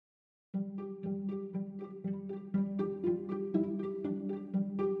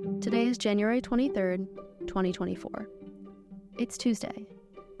Today is January 23rd, 2024. It's Tuesday,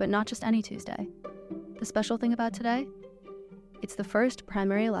 but not just any Tuesday. The special thing about today? It's the first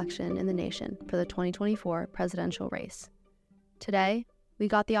primary election in the nation for the 2024 presidential race. Today, we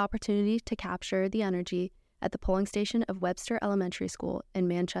got the opportunity to capture the energy at the polling station of Webster Elementary School in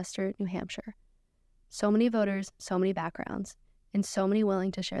Manchester, New Hampshire. So many voters, so many backgrounds, and so many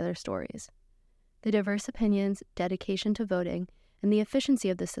willing to share their stories. The diverse opinions, dedication to voting, and the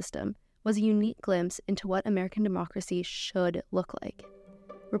efficiency of the system was a unique glimpse into what American democracy should look like.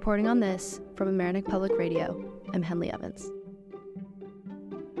 Reporting on this from American Public Radio, I'm Henley Evans.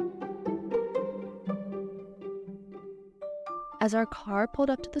 As our car pulled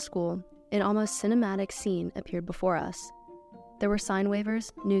up to the school, an almost cinematic scene appeared before us. There were sign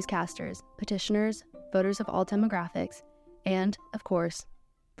wavers, newscasters, petitioners, voters of all demographics, and, of course,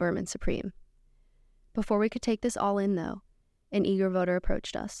 Vermin Supreme. Before we could take this all in, though, an eager voter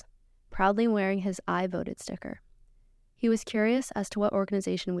approached us, proudly wearing his I voted sticker. He was curious as to what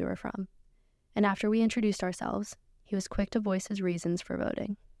organization we were from, and after we introduced ourselves, he was quick to voice his reasons for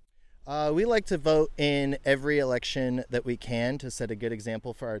voting. We like to vote in every election that we can to set a good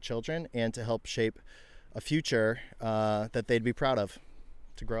example for our children and to help shape a future that they'd be proud of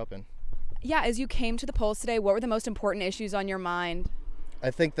to grow up in. Yeah, as you came to the polls today, what were the most important issues on your mind?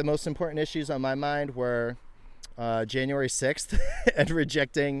 I think the most important issues on my mind were January 6th and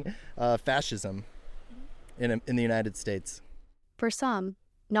rejecting fascism in the United States. For some,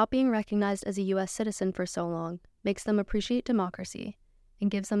 not being recognized as a U.S. citizen for so long makes them appreciate democracy and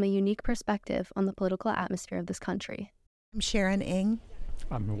gives them a unique perspective on the political atmosphere of this country. I'm Sharon Ng.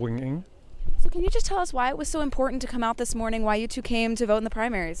 I'm Wing Ng. So can you just tell us why it was so important to come out this morning, why you two came to vote in the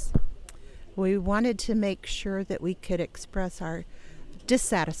primaries? We wanted to make sure that we could express our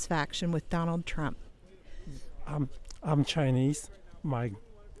dissatisfaction with Donald Trump. I'm Chinese. My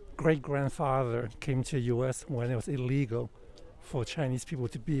great-grandfather came to the U.S. when it was illegal for Chinese people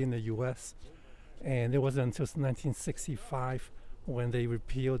to be in the U.S. And it wasn't until 1965 when they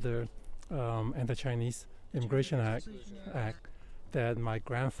repealed the Anti-Chinese Immigration Act that my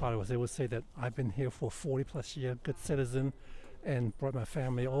grandfather was able to say that I've been here for 40-plus years, good citizen, and brought my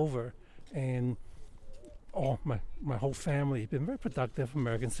family over. And my whole family been very productive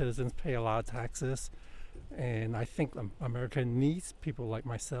American citizens, pay a lot of taxes. And I think America needs people like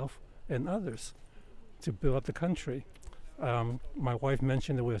myself and others to build up the country. My wife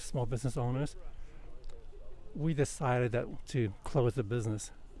mentioned that we're small business owners. We decided to close the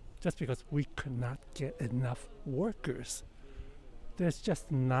business just because we could not get enough workers. There's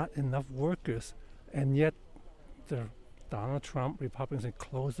just not enough workers. And yet Donald Trump, Republicans, have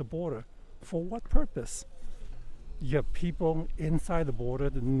closed the border. For what purpose? You have people inside the border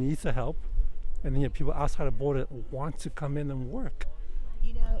that needs the help, and then you have people outside the border that want to come in and work.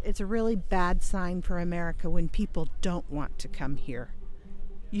 You know, it's a really bad sign for America when people don't want to come here.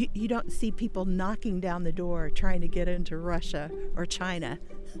 You don't see people knocking down the door trying to get into Russia or China,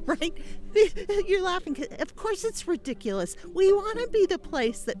 right? You're laughing. Of course it's ridiculous. We want to be the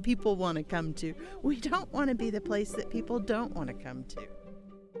place that people want to come to. We don't want to be the place that people don't want to come to.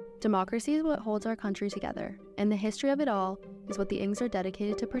 Democracy is what holds our country together, and the history of it all is what the Ings are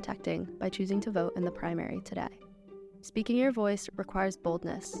dedicated to protecting by choosing to vote in the primary today. Speaking your voice requires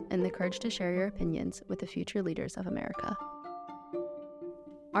boldness and the courage to share your opinions with the future leaders of America.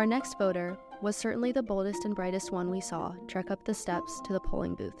 Our next voter was certainly the boldest and brightest one we saw trek up the steps to the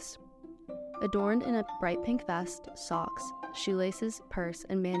polling booths. Adorned in a bright pink vest, socks, shoelaces, purse,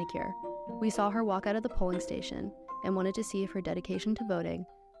 and manicure, we saw her walk out of the polling station and wanted to see if her dedication to voting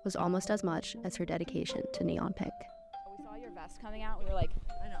was almost as much as her dedication to neon pink. We saw your vest coming out. We were like,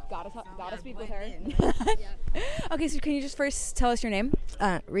 gotta speak with her. Okay, so can you just first tell us your name?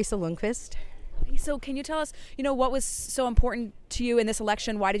 Risa Lundquist. So can you tell us, what was so important to you in this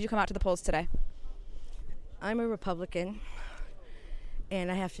election? Why did you come out to the polls today? I'm a Republican,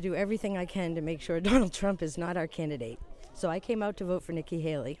 and I have to do everything I can to make sure Donald Trump is not our candidate. So I came out to vote for Nikki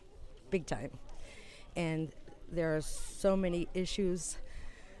Haley, big time. And there are so many issues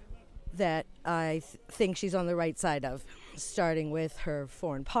that I think she's on the right side of, starting with her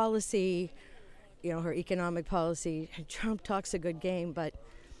foreign policy, her economic policy. Trump talks a good game, but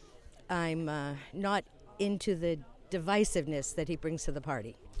I'm not into the divisiveness that he brings to the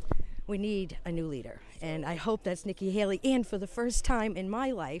party. We need a new leader, and I hope that's Nikki Haley. And for the first time in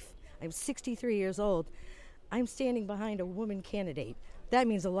my life, I'm 63 years old, I'm standing behind a woman candidate. That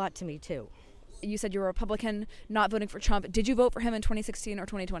means a lot to me, too. You said you're a Republican, not voting for Trump. Did you vote for him in 2016 or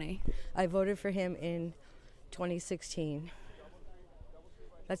 2020? I voted for him in 2016.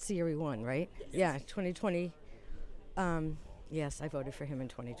 That's the year we won, right? Yeah, 2020. Yes, I voted for him in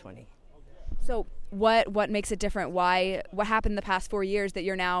 2020. So what makes it different? What happened in the past 4 years that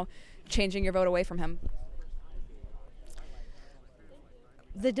you're now changing your vote away from him?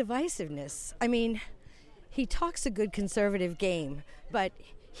 The divisiveness. I mean, he talks a good conservative game, but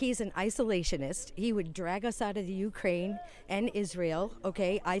he's an isolationist. He would drag us out of the Ukraine and Israel,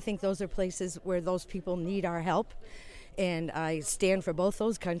 okay? I think those are places where those people need our help, and I stand for both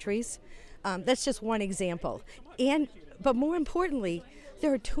those countries. That's just one example. But more importantly,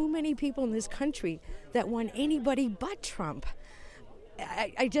 there are too many people in this country that want anybody but Trump.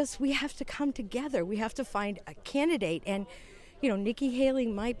 We have to come together. We have to find a candidate. And, Nikki Haley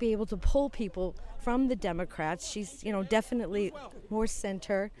might be able to pull people from the Democrats. She's, definitely more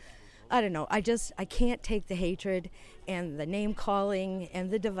center. I don't know. I can't take the hatred and the name calling and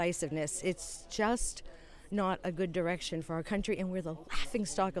the divisiveness. It's just not a good direction for our country, and we're the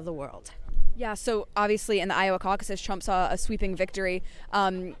laughingstock of the world. Yeah, so obviously in the Iowa caucuses, Trump saw a sweeping victory.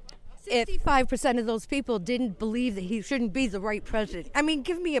 65% of those people didn't believe that he shouldn't be the right president. I mean,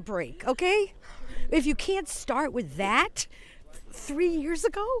 give me a break, okay? If you can't start with that 3 years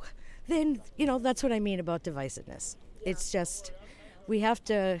ago, then, that's what I mean about divisiveness. It's just, we have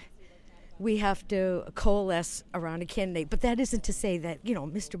to coalesce around a candidate. But that isn't to say that,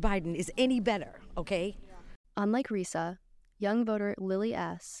 Mr. Biden is any better, okay? Unlike Risa, young voter Lily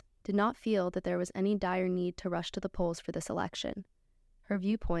S. did not feel that there was any dire need to rush to the polls for this election. Her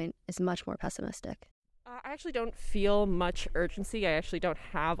viewpoint is much more pessimistic. I actually don't feel much urgency. I actually don't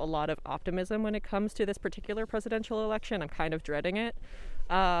have a lot of optimism when it comes to this particular presidential election. I'm kind of dreading it.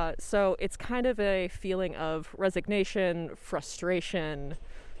 So it's kind of a feeling of resignation, frustration.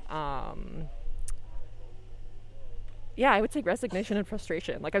 Yeah, I would say resignation and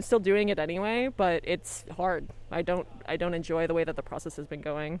frustration. Like, I'm still doing it anyway, but it's hard. I don't enjoy the way that the process has been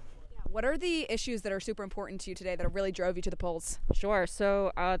going. What are the issues that are super important to you today that really drove you to the polls? Sure.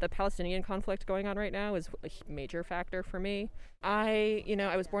 So the Palestinian conflict going on right now is a major factor for me. I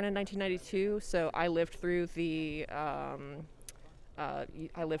was born in 1992, so I lived through the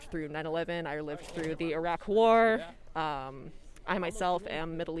I lived through 9/11. I lived through the Iraq War. I myself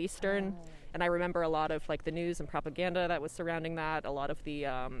am Middle Eastern, and I remember a lot of the news and propaganda that was surrounding that. A lot of the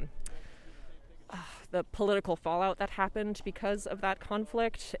political fallout that happened because of that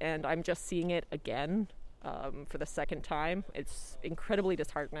conflict, and I'm just seeing it again for the second time. It's incredibly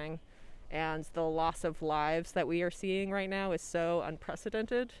disheartening, and the loss of lives that we are seeing right now is so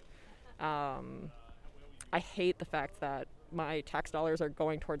unprecedented. I hate the fact that my tax dollars are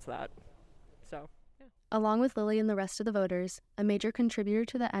going towards that. So, yeah. Along with Lily and the rest of the voters, a major contributor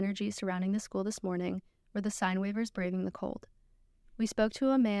to the energy surrounding the school this morning were the sign wavers braving the cold. We spoke to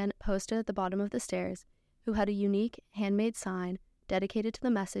a man posted at the bottom of the stairs who had a unique, handmade sign dedicated to the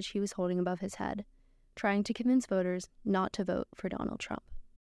message he was holding above his head, trying to convince voters not to vote for Donald Trump.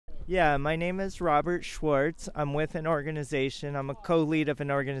 Yeah, my name is Robert Schwartz. I'm with an organization. I'm a co-lead of an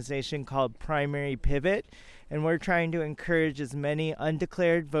organization called Primary Pivot, and we're trying to encourage as many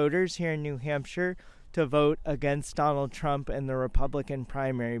undeclared voters here in New Hampshire to vote against Donald Trump in the Republican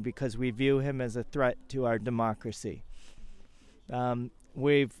primary because we view him as a threat to our democracy.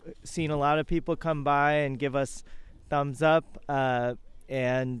 We've seen a lot of people come by and give us thumbs up,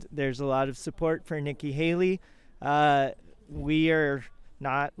 and there's a lot of support for Nikki Haley. We are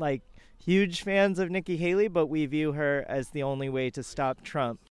not huge fans of Nikki Haley, but we view her as the only way to stop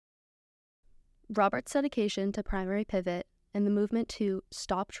Trump. Robert's dedication to Primary Pivot and the movement to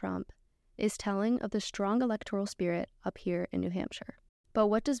stop Trump is telling of the strong electoral spirit up here in New Hampshire. But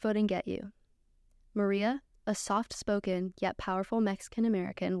what does voting get you? Maria, a soft-spoken yet powerful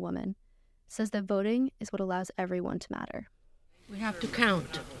Mexican-American woman, says that voting is what allows everyone to matter. We have to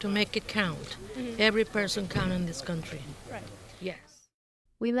count, to make it count. Every person counts in this country. Right. Yes.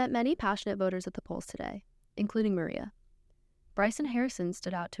 We met many passionate voters at the polls today, including Maria. Bryce and Harrison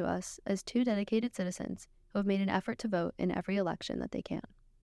stood out to us as two dedicated citizens who have made an effort to vote in every election that they can.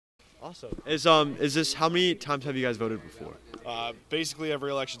 Awesome. Is this, how many times have you guys voted before? Basically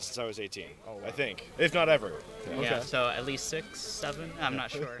every election since I was 18, I think, if not ever. Yeah, so at least 6, 7, I'm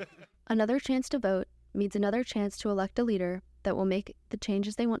not sure. Another chance to vote means another chance to elect a leader that will make the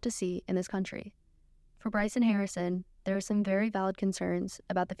changes they want to see in this country. For Bryce and Harrison, there are some very valid concerns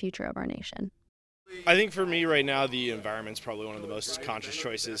about the future of our nation. I think for me right now, the environment's probably one of the most conscious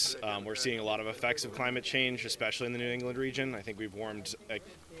choices. We're seeing a lot of effects of climate change, especially in the New England region. I think we've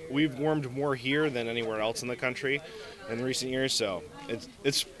warmed more here than anywhere else in the country in recent years, so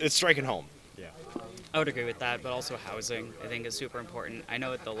it's striking home. Yeah, I would agree with that, but also housing I think is super important. I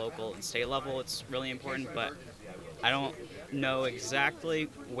know at the local and state level it's really important, but I don't know exactly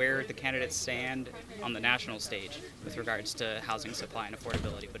where the candidates stand on the national stage with regards to housing supply and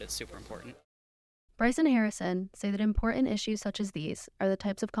affordability, but it's super important. Bryce and Harrison say that important issues such as these are the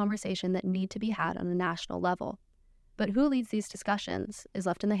types of conversation that need to be had on a national level. But who leads these discussions is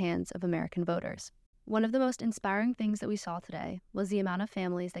left in the hands of American voters. One of the most inspiring things that we saw today was the amount of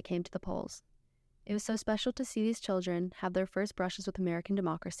families that came to the polls. It was so special to see these children have their first brushes with American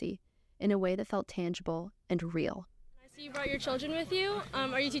democracy in a way that felt tangible and real. I see you brought your children with you.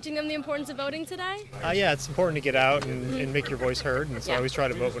 Are you teaching them the importance of voting today? Yeah, it's important to get out and make your voice heard, and so I always try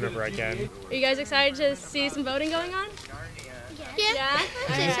to vote whenever I can. Are you guys excited to see some voting going on? Yeah?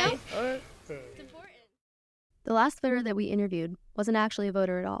 All right. It's important. The last voter that we interviewed wasn't actually a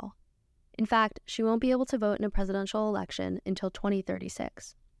voter at all. In fact, she won't be able to vote in a presidential election until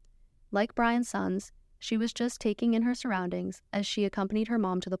 2036. Like Brian's sons, she was just taking in her surroundings as she accompanied her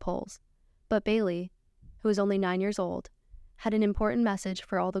mom to the polls. But Bailey, who is only 9 years old, had an important message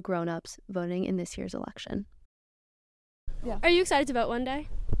for all the grown-ups voting in this year's election. Yeah. Are you excited to vote one day?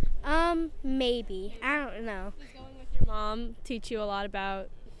 Maybe. I don't know. Does going with your mom teach you a lot about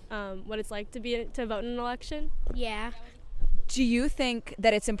what it's like to vote in an election? Yeah. Do you think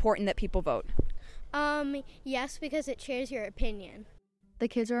that it's important that people vote? Yes, because it shares your opinion. The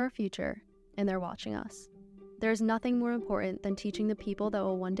kids are our future, and they're watching us. There's nothing more important than teaching the people that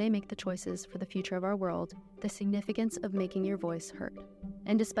will one day make the choices for the future of our world the significance of making your voice heard.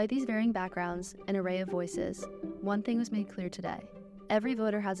 And despite these varying backgrounds and array of voices, one thing was made clear today. Every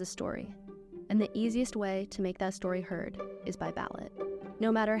voter has a story, and the easiest way to make that story heard is by ballot.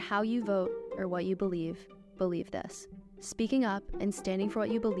 No matter how you vote or what you believe this. Speaking up and standing for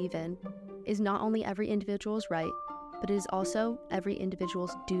what you believe in is not only every individual's right, but it is also every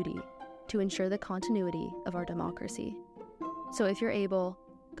individual's duty to ensure the continuity of our democracy. So if you're able,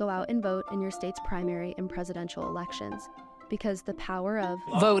 go out and vote in your state's primary and presidential elections, because the power of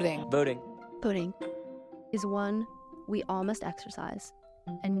Voting is one we all must exercise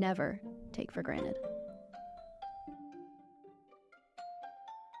and never take for granted.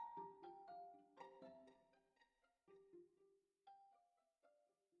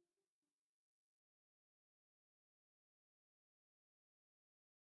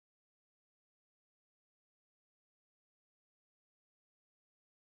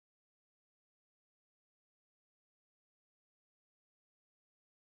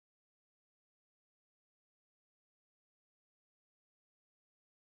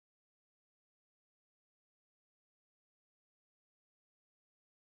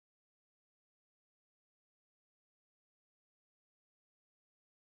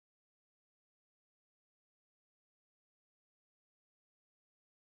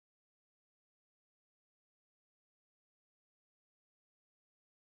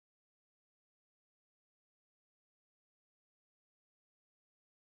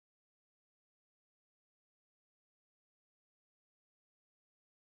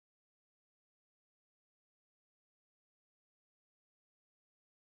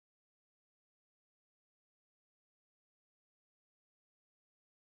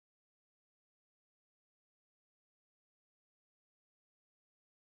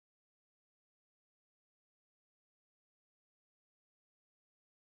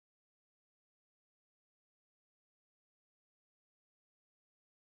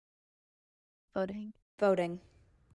 Voting. Voting.